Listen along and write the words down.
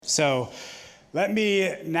So let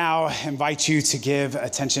me now invite you to give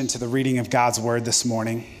attention to the reading of God's word this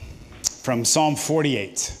morning from Psalm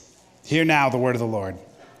 48. Hear now the word of the Lord.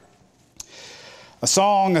 A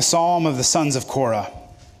psalm of the sons of Korah.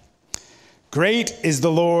 Great is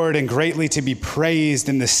the Lord and greatly to be praised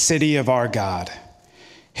in the city of our God,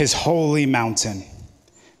 his holy mountain.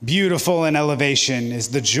 Beautiful in elevation is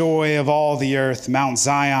the joy of all the earth, Mount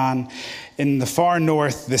Zion, in the far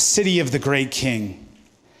north, the city of the great King.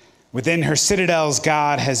 Within her citadels,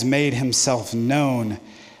 God has made himself known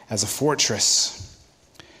as a fortress.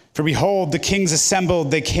 For behold, the kings assembled,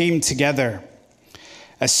 they came together.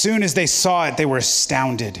 As soon as they saw it, they were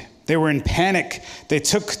astounded. They were in panic, they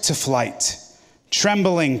took to flight.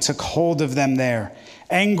 Trembling took hold of them there,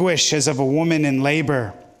 anguish as of a woman in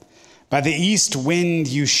labor. By the east wind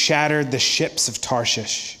you shattered the ships of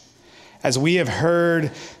Tarshish. As we have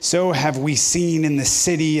heard, so have we seen in the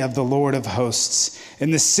city of the Lord of hosts,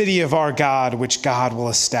 in the city of our God, which God will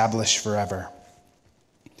establish forever.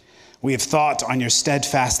 We have thought on your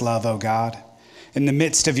steadfast love, O God, in the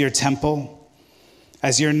midst of your temple.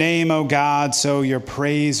 As your name, O God, so your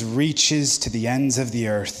praise reaches to the ends of the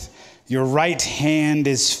earth. Your right hand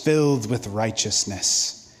is filled with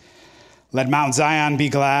righteousness. Let Mount Zion be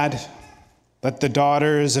glad. Let the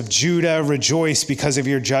daughters of Judah rejoice because of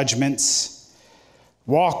your judgments.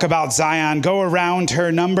 Walk about Zion, go around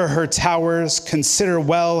her, number her towers, consider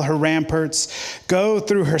well her ramparts, go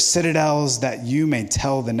through her citadels that you may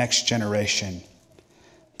tell the next generation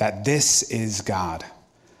that this is God,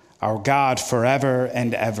 our God forever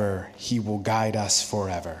and ever. He will guide us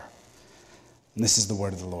forever. And this is the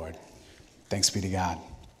word of the Lord. Thanks be to God.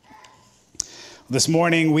 This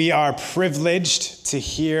morning we are privileged to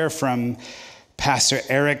hear from Pastor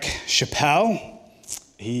Eric Chappell.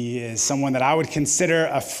 He is someone that I would consider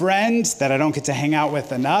a friend that I don't get to hang out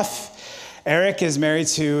with enough. Eric is married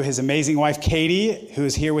to his amazing wife, Katie, who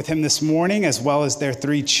is here with him this morning, as well as their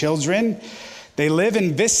 3 children. They live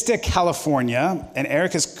in Vista, California, and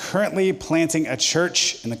Eric is currently planting a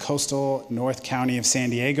church in the coastal North County of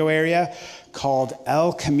San Diego area called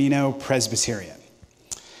El Camino Presbyterian.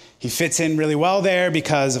 He fits in really well there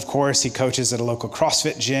because, of course, he coaches at a local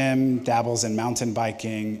CrossFit gym, dabbles in mountain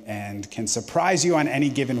biking, and can surprise you on any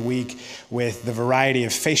given week with the variety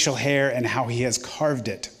of facial hair and how he has carved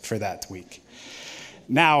it for that week.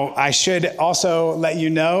 Now, I should also let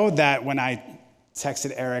you know that when I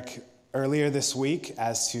texted Eric earlier this week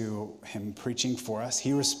as to him preaching for us,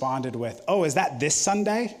 he responded with, "Oh, is that this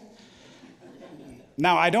Sunday?"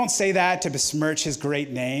 Now, I don't say that to besmirch his great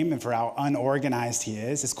name and for how unorganized he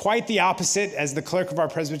is. It's quite the opposite. As the clerk of our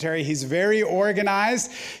presbytery, he's very organized.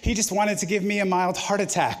 He just wanted to give me a mild heart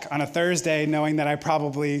attack on a Thursday, knowing that I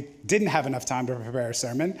probably didn't have enough time to prepare a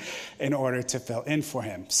sermon in order to fill in for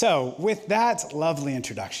him. So with that lovely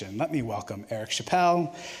introduction, let me welcome Eric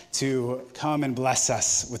Chappell to come and bless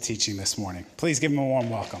us with teaching this morning. Please give him a warm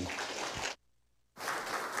welcome.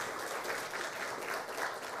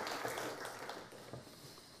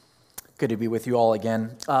 Good to be with you all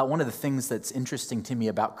again. One of the things that's interesting to me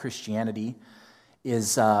about Christianity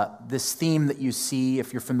is this theme that you see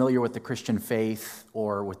if you're familiar with the Christian faith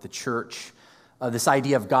or with the church, this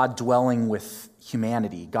idea of God dwelling with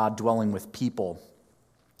humanity, God dwelling with people.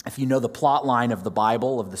 If you know the plot line of the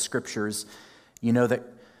Bible, of the scriptures, you know that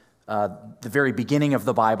the very beginning of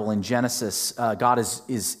the Bible in Genesis, God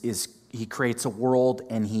he creates a world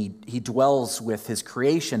and he dwells with his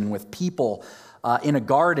creation, with people, in a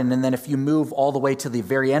garden. And then if you move all the way to the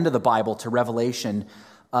very end of the Bible, to Revelation,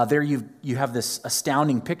 there you have this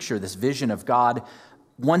astounding picture, this vision of God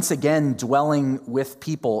once again dwelling with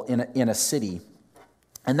people in a city.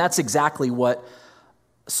 And that's exactly what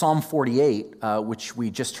Psalm 48, which we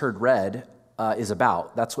just heard read, is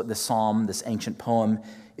about. That's what this psalm, this ancient poem,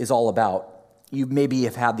 is all about. You maybe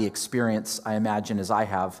have had the experience, I imagine, as I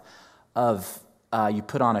have, of you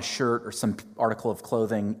put on a shirt or some article of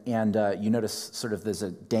clothing and you notice sort of there's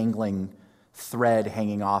a dangling thread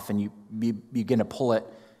hanging off and you begin to pull it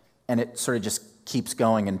and it sort of just keeps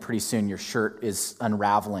going and pretty soon your shirt is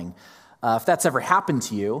unraveling. If that's ever happened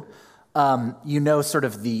to you, you know sort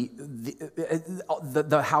of the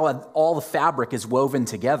how all the fabric is woven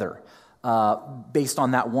together based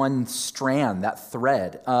on that one strand, that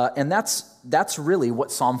thread. And that's really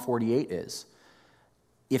what Psalm 48 is.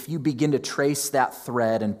 If you begin to trace that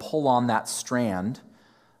thread and pull on that strand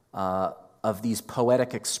of these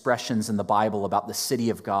poetic expressions in the Bible about the city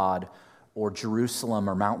of God or Jerusalem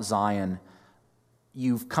or Mount Zion,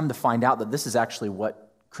 you've come to find out that this is actually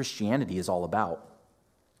what Christianity is all about.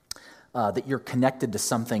 That you're connected to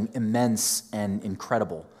something immense and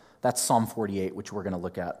incredible. That's Psalm 48, which we're going to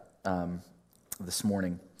look at this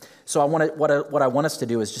morning. So what I want us to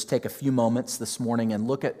do is just take a few moments this morning and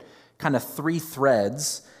look at kind of three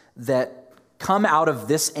threads that come out of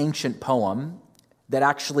this ancient poem that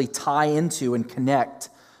actually tie into and connect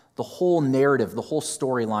the whole narrative, the whole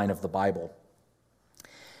storyline of the Bible.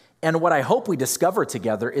 And what I hope we discover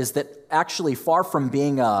together is that actually, far from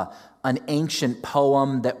being an ancient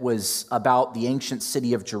poem that was about the ancient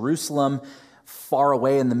city of Jerusalem, far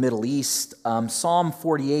away in the Middle East, Psalm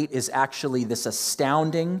 48 is actually this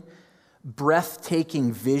astounding,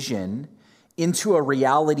 breathtaking vision into a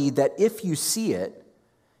reality that if you see it,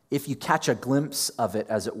 if you catch a glimpse of it,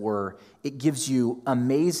 as it were, it gives you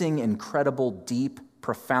amazing, incredible, deep,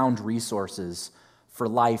 profound resources for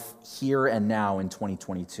life here and now in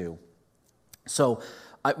 2022. So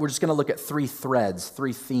we're just going to look at three threads,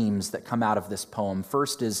 three themes that come out of this poem.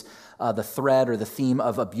 First is the thread or the theme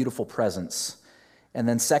of a beautiful presence. And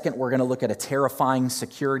then second, we're going to look at a terrifying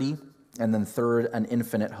security. And then third, an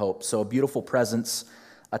infinite hope. So a beautiful presence,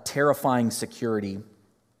 a terrifying security,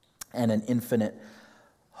 and an infinite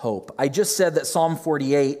hope. I just said that Psalm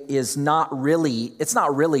 48 it's not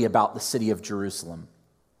really about the city of Jerusalem.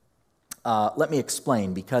 Let me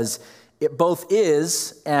explain, because it both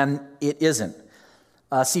is and it isn't.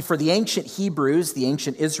 See, for the ancient Hebrews, the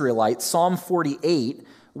ancient Israelites, Psalm 48,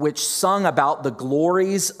 which sung about the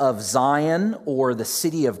glories of Zion or the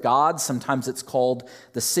city of God, sometimes it's called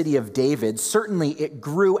the city of David, certainly it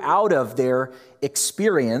grew out of their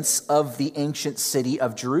experience of the ancient city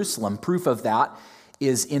of Jerusalem. Proof of that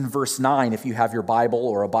is in verse 9, if you have your Bible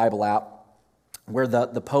or a Bible app, where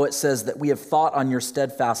the poet says that we have thought on your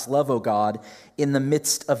steadfast love, O God, in the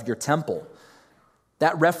midst of your temple.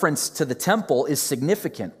 That reference to the temple is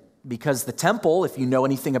significant because the temple, if you know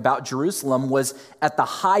anything about Jerusalem, was at the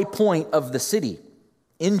high point of the city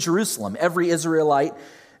in Jerusalem. Every Israelite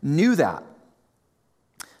knew that.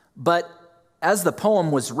 But as the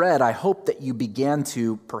poem was read, I hope that you began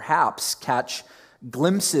to perhaps catch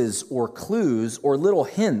glimpses or clues or little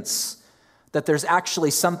hints that there's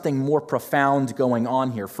actually something more profound going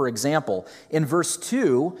on here. For example, in verse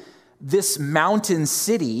 2, this mountain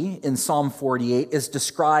city in Psalm 48 is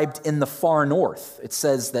described in the far north. It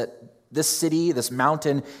says that this city, this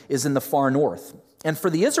mountain, is in the far north. And for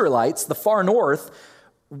the Israelites, the far north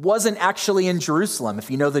wasn't actually in Jerusalem.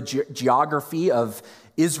 If you know the geography of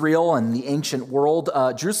Israel and the ancient world,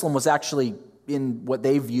 Jerusalem was actually in what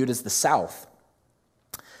they viewed as the south.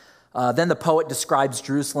 Then the poet describes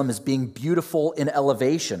Jerusalem as being beautiful in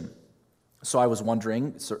elevation. So I was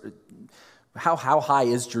wondering, how high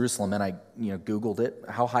is Jerusalem? And I Googled it.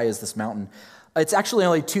 How high is this mountain? It's actually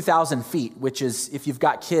only 2,000 feet, which is, if you've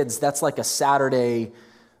got kids, that's like a Saturday,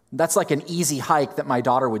 that's like an easy hike that my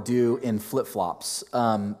daughter would do in flip-flops.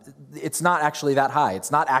 It's not actually that high.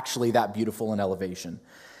 It's not actually that beautiful in elevation.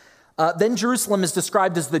 Then Jerusalem is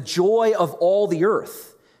described as the joy of all the earth,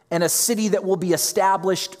 and a city that will be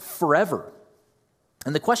established forever.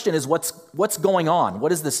 And the question is, what's going on?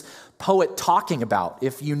 What is this poet talking about?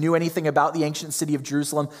 If you knew anything about the ancient city of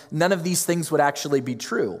Jerusalem, none of these things would actually be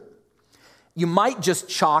true. You might just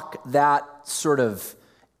chalk that sort of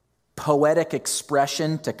poetic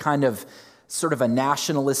expression to kind of sort of a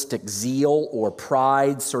nationalistic zeal or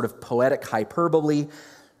pride, sort of poetic hyperbole.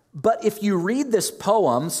 But if you read this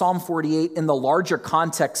poem, Psalm 48, in the larger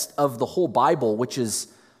context of the whole Bible, which is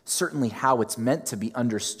certainly how it's meant to be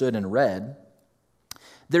understood and read,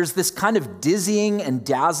 there's this kind of dizzying and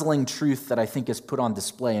dazzling truth that I think is put on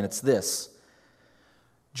display, and it's this.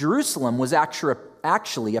 Jerusalem was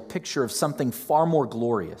actually a picture of something far more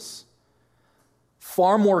glorious,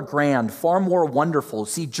 far more grand, far more wonderful.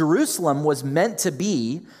 See, Jerusalem was meant to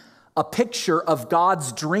be a picture of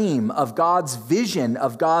God's dream, of God's vision,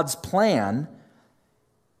 of God's plan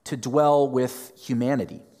to dwell with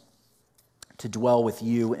humanity, to dwell with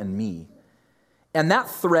you and me. And that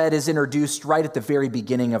thread is introduced right at the very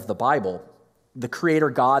beginning of the Bible. The Creator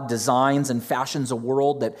God designs and fashions a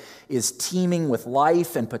world that is teeming with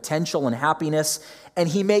life and potential and happiness, and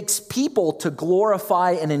He makes people to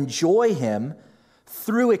glorify and enjoy Him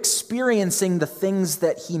through experiencing the things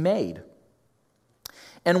that He made.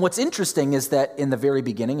 And what's interesting is that in the very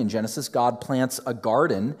beginning, in Genesis, God plants a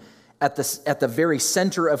garden at the very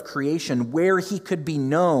center of creation where He could be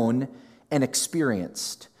known and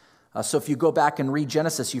experienced. So if you go back and read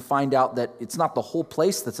Genesis, you find out that it's not the whole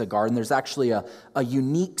place that's a garden. There's actually a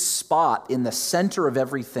unique spot in the center of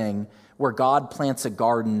everything where God plants a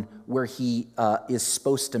garden where He is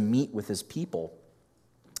supposed to meet with His people.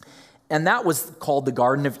 And that was called the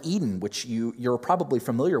Garden of Eden, which you're probably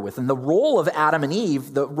familiar with. And the role of Adam and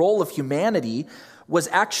Eve, the role of humanity, was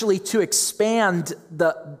actually to expand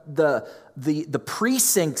the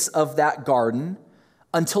precincts of that garden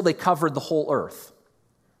until they covered the whole earth.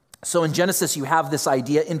 So in Genesis, you have this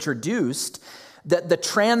idea introduced that the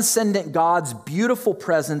transcendent God's beautiful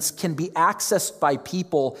presence can be accessed by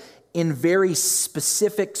people in very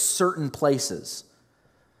specific, certain places.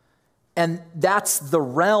 And that's the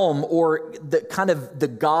realm, or the kind of the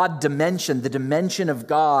God dimension, the dimension of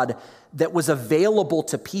God that was available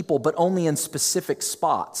to people, but only in specific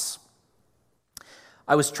spots.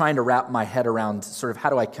 I was trying to wrap my head around sort of how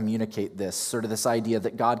do I communicate this, sort of this idea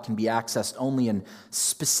that God can be accessed only in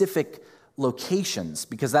specific locations,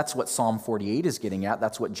 because that's what Psalm 48 is getting at.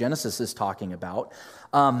 That's what Genesis is talking about.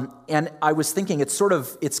 And I was thinking it's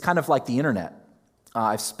kind of like the internet.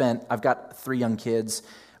 I've got 3 young kids.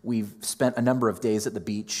 We've spent a number of days at the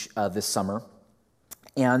beach this summer.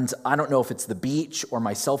 And I don't know if it's the beach or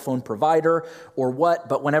my cell phone provider or what,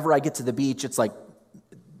 but whenever I get to the beach, it's like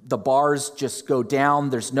the bars just go down.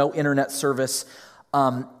 There's no internet service.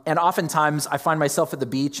 And oftentimes I find myself at the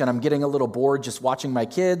beach and I'm getting a little bored just watching my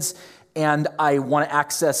kids, and I want to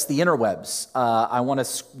access the interwebs. I want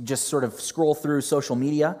to just sort of scroll through social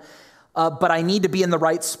media, but I need to be in the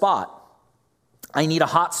right spot. I need a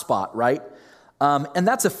hot spot, right? And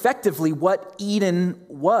that's effectively what Eden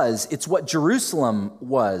was. It's what Jerusalem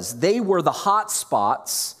was. They were the hot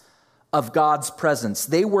spots of God's presence.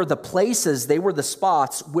 They were the places, they were the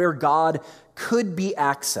spots where God could be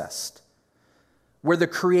accessed, where the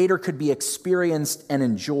Creator could be experienced and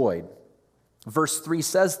enjoyed. Verse 3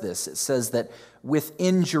 says this. It says that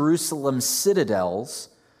within Jerusalem's citadels,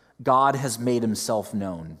 God has made himself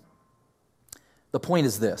known. The point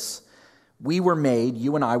is this. We were made,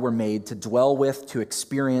 you and I were made to dwell with, to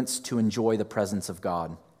experience, to enjoy the presence of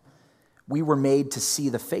God. We were made to see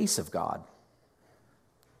the face of God.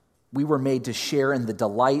 We were made to share in the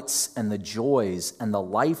delights and the joys and the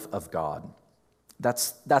life of God.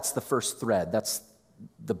 That's the first thread. That's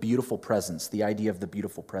the beautiful presence, the idea of the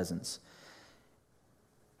beautiful presence.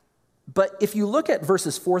 But if you look at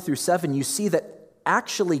verses 4 through 7, you see that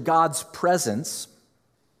actually God's presence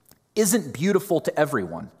isn't beautiful to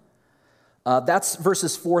everyone. That's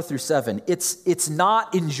verses 4 through 7. It's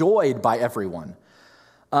not enjoyed by everyone.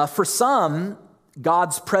 For some,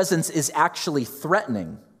 God's presence is actually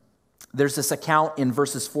threatening. There's this account in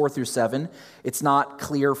verses 4 through 7. It's not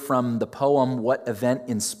clear from the poem what event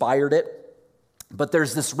inspired it, but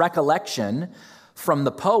there's this recollection from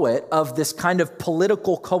the poet of this kind of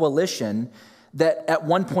political coalition that at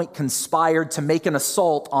one point conspired to make an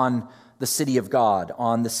assault on the city of God,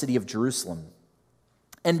 on the city of Jerusalem.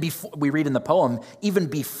 And we read in the poem, even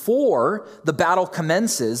before the battle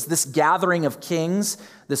commences, this gathering of kings,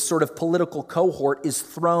 this sort of political cohort, is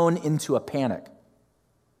thrown into a panic.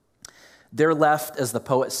 They're left, as the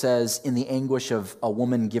poet says, in the anguish of a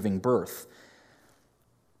woman giving birth.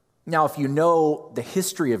 Now, if you know the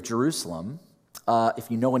history of Jerusalem, if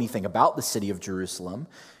you know anything about the city of Jerusalem,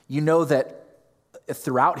 you know that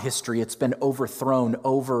throughout history it's been overthrown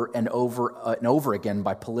over and over again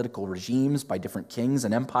by political regimes, by different kings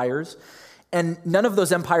and empires. And none of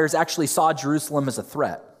those empires actually saw Jerusalem as a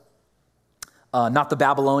threat. Not the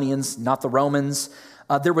Babylonians, not the Romans.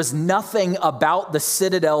 There was nothing about the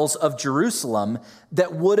citadels of Jerusalem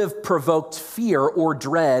that would have provoked fear or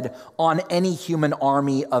dread on any human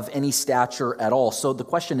army of any stature at all. So the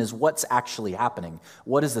question is, what's actually happening?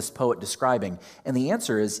 What is this poet describing? And the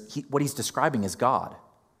answer is, what he's describing is God.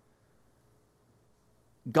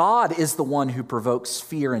 God is the one who provokes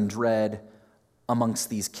fear and dread amongst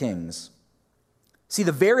these kings. See,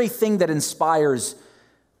 the very thing that inspires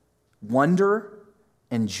wonder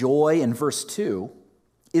and joy in verse 2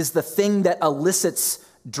 is the thing that elicits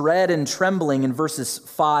dread and trembling in verses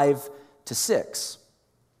 5 to 6.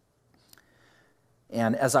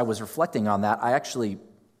 And as I was reflecting on that, I actually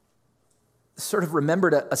sort of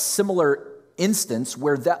remembered a similar instance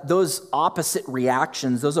where those opposite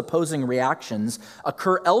reactions, those opposing reactions,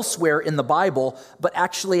 occur elsewhere in the Bible, but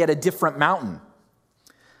actually at a different mountain.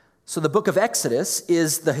 So the book of Exodus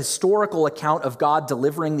is the historical account of God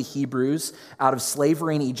delivering the Hebrews out of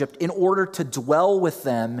slavery in Egypt in order to dwell with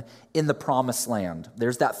them in the promised land.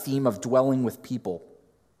 There's that theme of dwelling with people.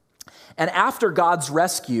 And after God's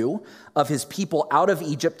rescue of his people out of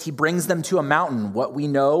Egypt, he brings them to a mountain, what we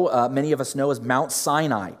know, many of us know as Mount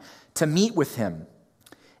Sinai, to meet with him.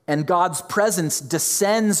 And God's presence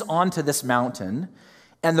descends onto this mountain.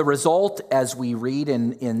 And the result, as we read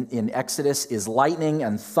in Exodus, is lightning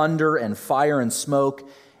and thunder and fire and smoke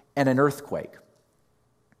and an earthquake.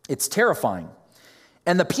 It's terrifying.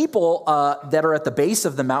 And the people that are at the base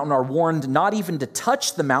of the mountain are warned not even to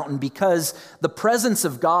touch the mountain because the presence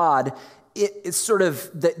of God, it's sort of,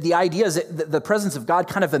 the idea is that the presence of God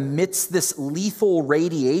kind of emits this lethal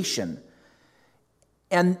radiation.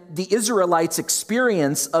 And the Israelites'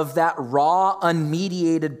 experience of that raw,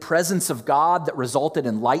 unmediated presence of God that resulted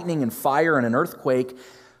in lightning and fire and an earthquake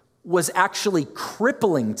was actually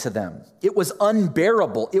crippling to them. It was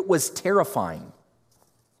unbearable. It was terrifying.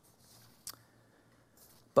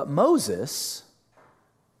 But Moses,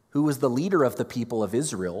 who was the leader of the people of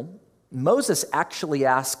Israel, Moses actually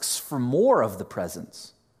asks for more of the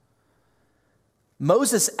presence.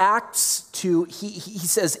 Moses he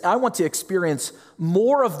says, I want to experience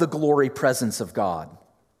more of the glory presence of God.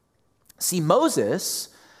 See, Moses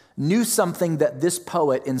knew something that this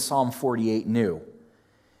poet in Psalm 48 knew.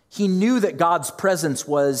 He knew that God's presence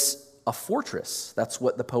was a fortress. That's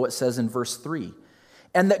what the poet says in verse 3.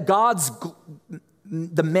 And that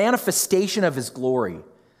the manifestation of his glory,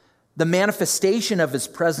 the manifestation of his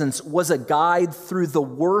presence was a guide through the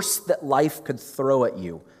worst that life could throw at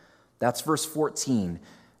you. That's verse 14.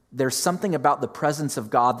 There's something about the presence of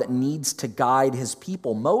God that needs to guide his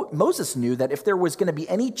people. Moses knew that if there was going to be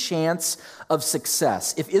any chance of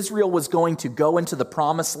success, if Israel was going to go into the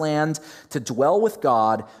promised land to dwell with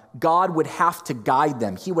God, God would have to guide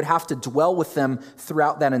them. He would have to dwell with them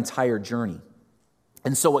throughout that entire journey.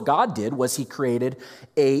 And so what God did was he created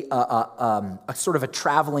a sort of a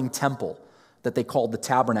traveling temple that they called the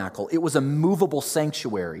tabernacle. It was a movable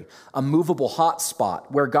sanctuary, a movable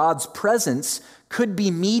hotspot where God's presence could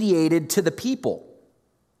be mediated to the people.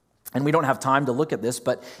 And we don't have time to look at this,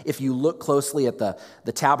 but if you look closely at the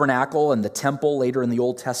tabernacle and the temple later in the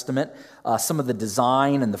Old Testament, some of the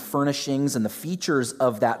design and the furnishings and the features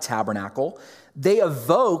of that tabernacle, they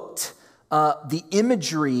evoked the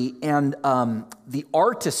imagery and the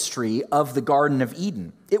artistry of the Garden of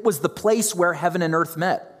Eden. It was the place where heaven and earth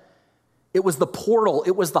met. It was the portal,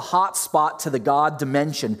 it was the hot spot to the God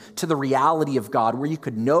dimension, to the reality of God, where you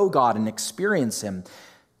could know God and experience him.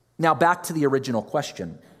 Now back to the original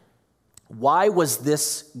question. Why was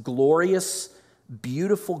this glorious,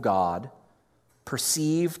 beautiful God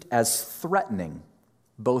perceived as threatening,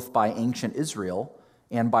 both by ancient Israel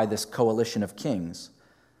and by this coalition of kings?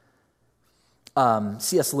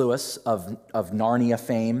 C.S. Lewis of Narnia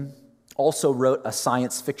fame also wrote a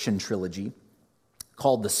science fiction trilogy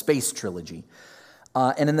called the Space Trilogy.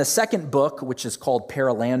 And in the second book, which is called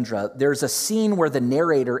Perelandra, there's a scene where the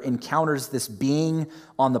narrator encounters this being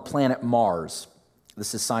on the planet Mars.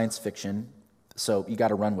 This is science fiction, so you got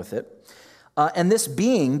to run with it. And this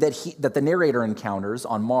being that the narrator encounters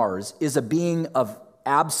on Mars is a being of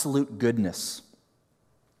absolute goodness.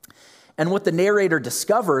 And what the narrator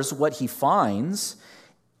discovers, what he finds,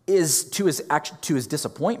 is to his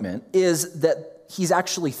disappointment, is that he's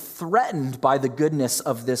actually threatened by the goodness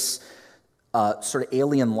of this sort of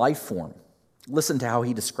alien life form. Listen to how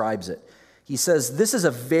he describes it. He says, "This is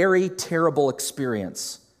a very terrible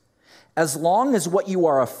experience. As long as what you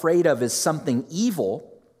are afraid of is something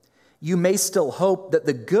evil, you may still hope that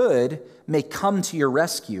the good may come to your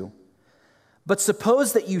rescue. But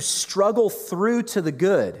suppose that you struggle through to the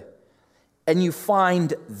good, and you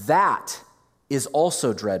find that is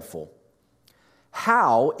also dreadful.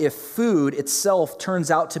 How if food itself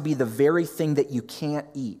turns out to be the very thing that you can't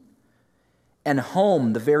eat, and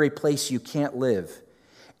home the very place you can't live,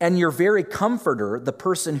 and your very comforter the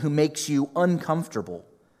person who makes you uncomfortable?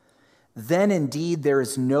 Then indeed there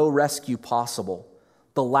is no rescue possible.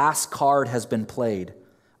 The last card has been played.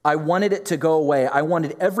 I wanted it to go away. I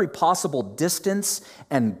wanted every possible distance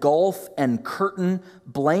and gulf and curtain,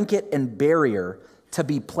 blanket and barrier to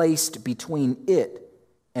be placed between it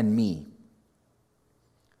and me."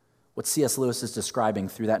 What C.S. Lewis is describing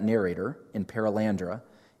through that narrator in Perelandra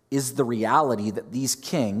is the reality that these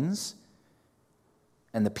kings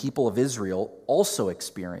and the people of Israel also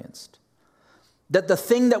experienced. That the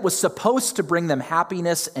thing that was supposed to bring them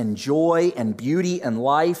happiness and joy and beauty and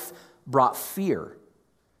life brought fear.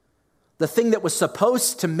 The thing that was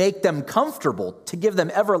supposed to make them comfortable, to give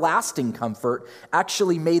them everlasting comfort,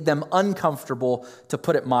 actually made them uncomfortable, to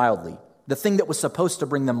put it mildly. The thing that was supposed to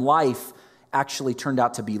bring them life actually turned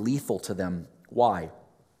out to be lethal to them. Why?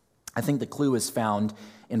 I think the clue is found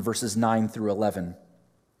in verses 9 through 11,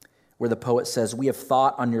 where the poet says, "We have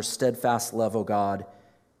thought on your steadfast love, O God,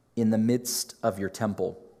 in the midst of your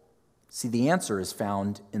temple." See, the answer is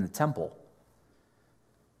found in the temple.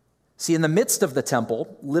 See, in the midst of the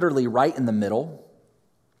temple, literally right in the middle,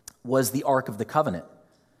 was the Ark of the Covenant.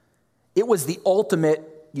 It was the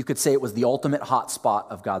ultimate, you could say it was the ultimate hotspot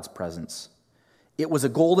of God's presence. It was a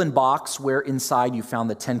golden box where inside you found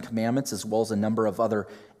the 10 Commandments as well as a number of other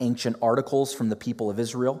ancient articles from the people of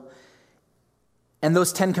Israel. And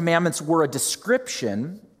those 10 Commandments were a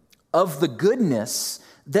description of the goodness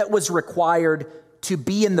that was required to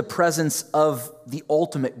be in the presence of the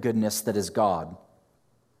ultimate goodness that is God.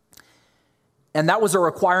 And that was a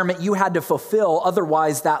requirement you had to fulfill,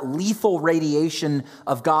 otherwise that lethal radiation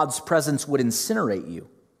of God's presence would incinerate you.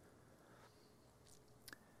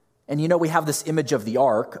 And you know, we have this image of the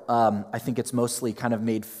ark. I think it's mostly kind of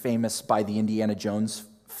made famous by the Indiana Jones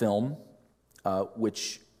film,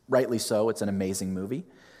 which rightly so, it's an amazing movie.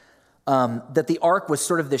 That the ark was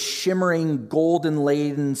sort of this shimmering,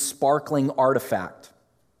 golden-laden, sparkling artifact.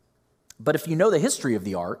 But if you know the history of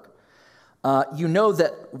the ark, you know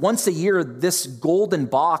that once a year, this golden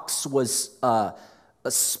box was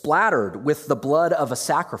splattered with the blood of a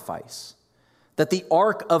sacrifice. That the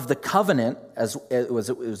Ark of the Covenant, as it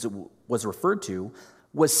was referred to,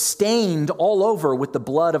 was stained all over with the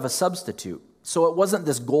blood of a substitute. So it wasn't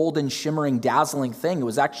this golden, shimmering, dazzling thing. It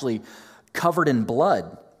was actually covered in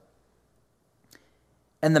blood.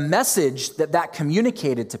 And the message that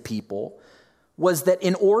communicated to people was that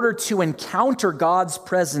in order to encounter God's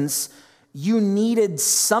presence, you needed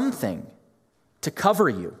something to cover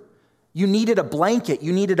you. You needed a blanket,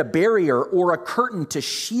 you needed a barrier or a curtain to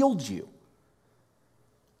shield you.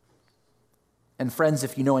 And friends,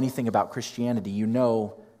 if you know anything about Christianity, you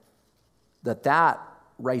know that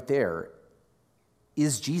right there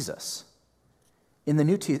is Jesus. In the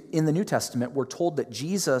New Testament, we're told that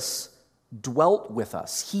Jesus dwelt with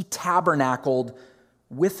us. He tabernacled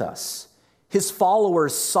with us. His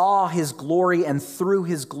followers saw his glory and through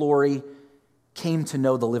his glory came to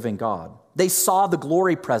know the living God. They saw the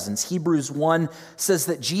glory presence. Hebrews 1 says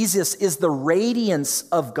that Jesus is the radiance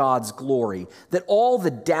of God's glory, that all the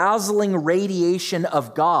dazzling radiation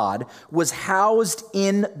of God was housed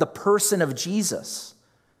in the person of Jesus.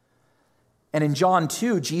 And in John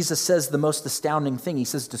 2, Jesus says the most astounding thing. He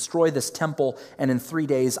says, destroy this temple, and in 3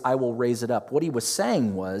 days I will raise it up. What he was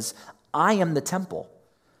saying was, I am the temple.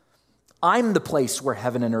 I'm the place where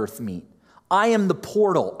heaven and earth meet. I am the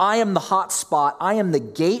portal. I am the hot spot. I am the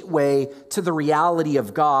gateway to the reality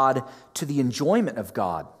of God, to the enjoyment of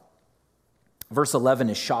God. Verse 11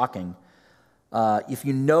 is shocking. If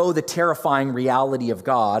you know the terrifying reality of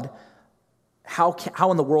God,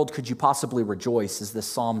 how in the world could you possibly rejoice? As this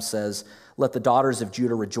psalm says, let the daughters of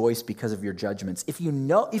Judah rejoice because of your judgments. If you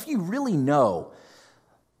really know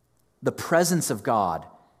the presence of God,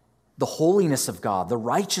 the holiness of God, the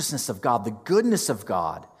righteousness of God, the goodness of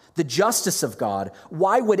God, the justice of God,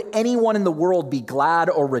 why would anyone in the world be glad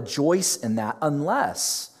or rejoice in that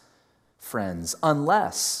unless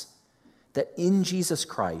that in Jesus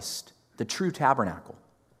Christ, the true tabernacle,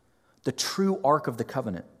 the true Ark of the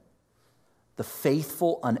Covenant, the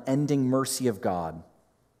faithful, unending mercy of God,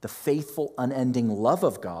 the faithful, unending love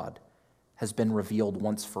of God has been revealed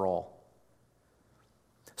once for all.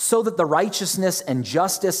 So that the righteousness and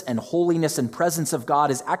justice and holiness and presence of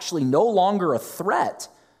God is actually no longer a threat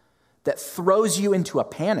that throws you into a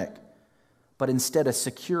panic, but instead a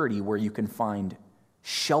security where you can find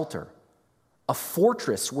shelter, a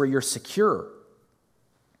fortress where you're secure.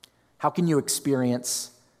 How can you experience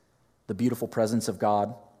the beautiful presence of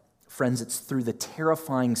God? Friends, it's through the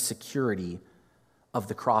terrifying security of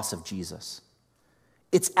the cross of Jesus.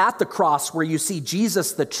 It's at the cross where you see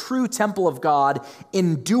Jesus, the true temple of God,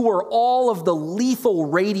 endure all of the lethal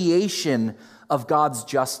radiation of God's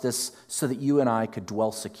justice so that you and I could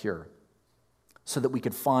dwell secure, so that we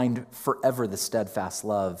could find forever the steadfast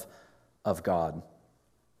love of God.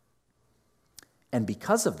 And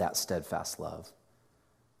because of that steadfast love,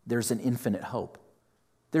 there's an infinite hope.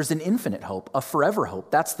 There's an infinite hope, a forever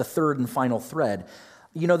hope. That's the third and final thread.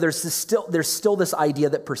 You know, there's still this idea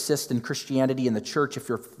that persists in Christianity and the church, if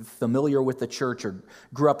you're familiar with the church or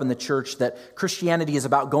grew up in the church, that Christianity is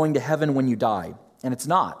about going to heaven when you die. And it's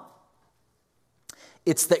not.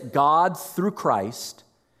 It's that God, through Christ,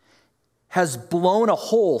 has blown a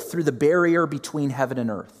hole through the barrier between heaven and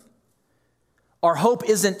earth. Our hope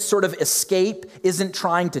isn't sort of escape, isn't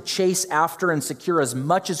trying to chase after and secure as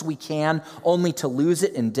much as we can, only to lose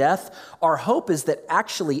it in death. Our hope is that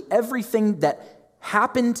actually everything that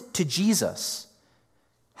happened to Jesus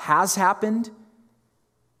has happened,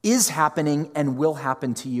 is happening, and will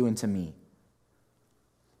happen to you and to me.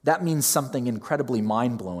 That means something incredibly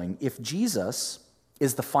mind-blowing. If Jesus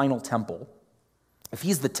is the final temple, if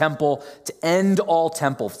he's the temple to end all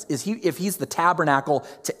temples, if he's the tabernacle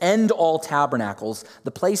to end all tabernacles,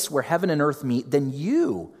 the place where heaven and earth meet, then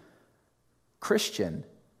you, Christian,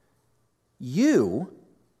 you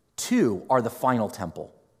too are the final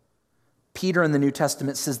temple. Peter in the New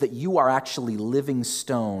Testament says that you are actually living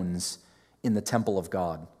stones in the temple of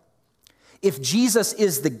God. If Jesus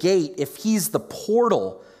is the gate, if he's the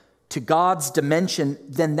portal to God's dimension,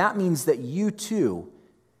 then that means that you too,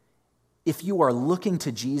 if you are looking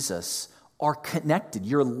to Jesus, are connected.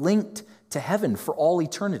 You're linked to heaven for all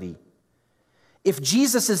eternity. If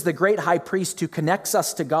Jesus is the great high priest who connects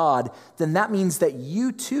us to God, then that means that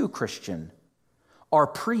you too, Christian, are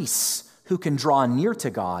priests who can draw near to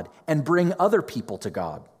God and bring other people to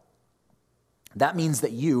God. That means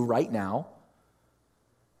that you, right now,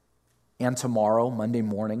 and tomorrow, Monday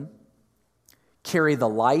morning, carry the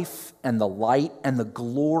life and the light and the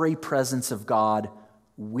glory presence of God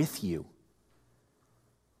with you.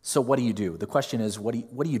 So what do you do? The question is, what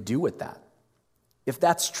do you do with that? If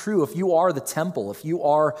that's true, if you are the temple, if you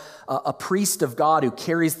are a priest of God who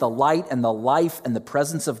carries the light and the life and the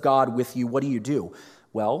presence of God with you, what do?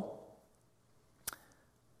 Well,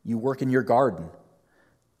 you work in your garden.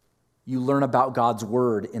 You learn about God's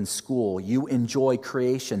word in school. You enjoy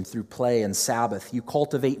creation through play and Sabbath. You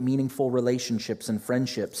cultivate meaningful relationships and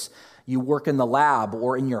friendships. You work in the lab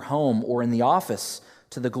or in your home or in the office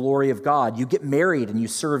to the glory of God. You get married and you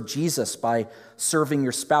serve Jesus by serving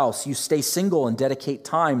your spouse. You stay single and dedicate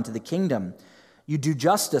time to the kingdom. You do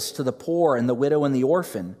justice to the poor and the widow and the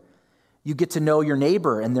orphan. You get to know your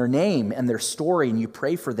neighbor and their name and their story, and you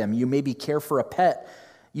pray for them. You maybe care for a pet.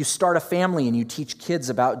 You start a family and you teach kids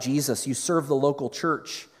about Jesus. You serve the local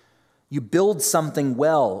church. You build something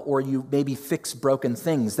well, or you maybe fix broken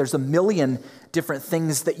things. There's a million different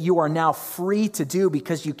things that you are now free to do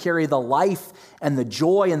because you carry the life and the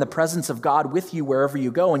joy and the presence of God with you wherever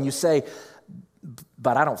you go. And you say,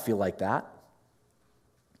 but I don't feel like that.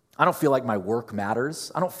 I don't feel like my work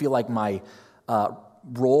matters. I don't feel like my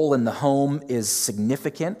role in the home is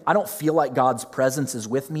significant. I don't feel like God's presence is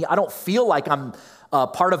with me. I don't feel like I'm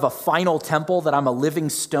part of a final temple, that I'm a living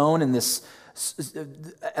stone in this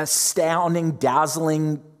astounding,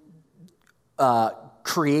 dazzling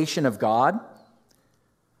creation of God.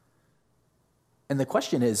 And the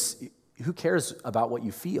question is, who cares about what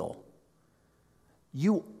you feel?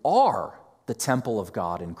 You are the temple of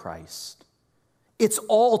God in Christ. It's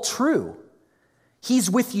all true.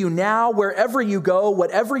 He's with you now, wherever you go,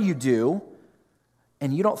 whatever you do.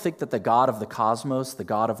 And you don't think that the God of the cosmos, the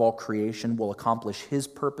God of all creation, will accomplish his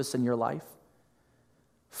purpose in your life?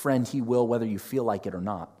 Friend, he will, whether you feel like it or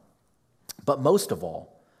not. But most of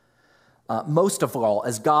all,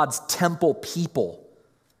 as God's temple people,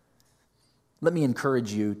 let me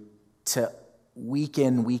encourage you to week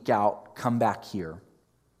in, week out, come back here.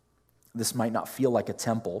 This might not feel like a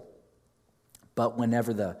temple, but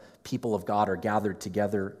whenever the people of God are gathered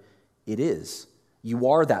together, it is. You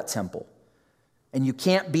are that temple. And you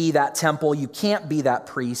can't be that temple, you can't be that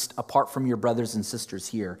priest apart from your brothers and sisters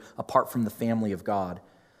here, apart from the family of God.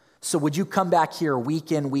 So would you come back here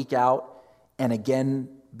week in, week out, and again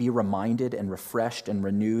be reminded and refreshed and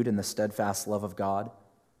renewed in the steadfast love of God?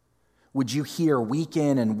 Would you hear week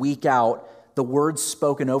in and week out the words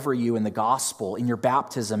spoken over you in the gospel, in your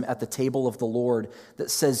baptism, at the table of the Lord,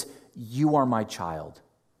 that says, "You are my child.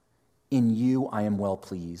 In you I am well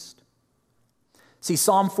pleased." See,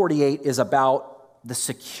 Psalm 48 is about the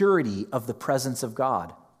security of the presence of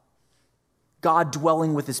God. God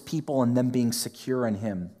dwelling with his people and them being secure in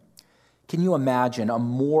him. Can you imagine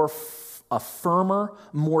a firmer,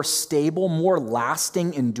 more stable, more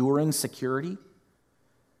lasting, enduring security?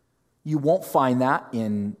 You won't find that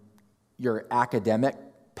in your academic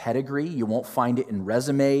pedigree. You won't find it in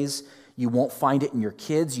resumes. You won't find it in your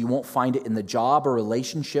kids. You won't find it in the job or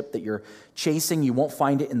relationship that you're chasing. You won't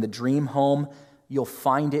find it in the dream home. You'll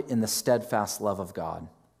find it in the steadfast love of God.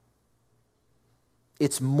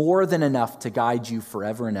 It's more than enough to guide you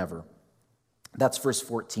forever and ever. That's verse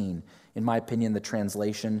 14. In my opinion, the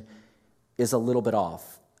translation is a little bit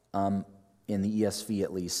off, in the ESV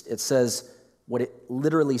at least. It says, what it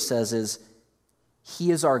literally says is,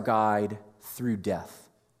 he is our guide through death.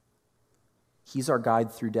 He's our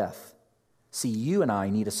guide through death. See, you and I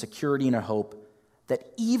need a security and a hope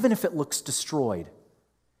that even if it looks destroyed,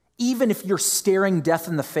 even if you're staring death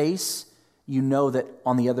in the face, you know that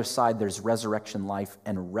on the other side there's resurrection life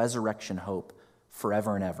and resurrection hope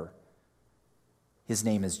forever and ever. His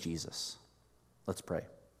name is Jesus. Let's pray.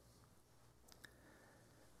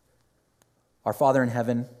 Our Father in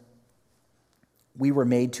heaven, we were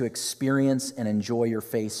made to experience and enjoy your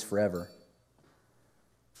face forever.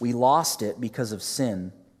 We lost it because of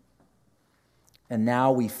sin, and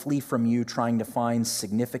now we flee from you, trying to find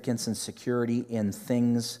significance and security in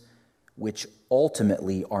things which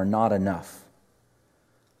ultimately are not enough.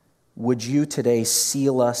 Would you today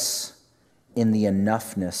seal us in the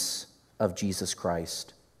enoughness of Jesus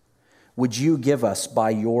Christ. Would you give us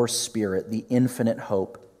by your Spirit the infinite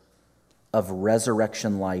hope of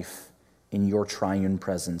resurrection life in your triune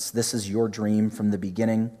presence? This is your dream from the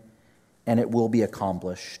beginning, and it will be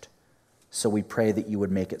accomplished. So we pray that you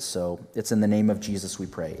would make it so. It's in the name of Jesus we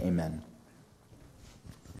pray. Amen.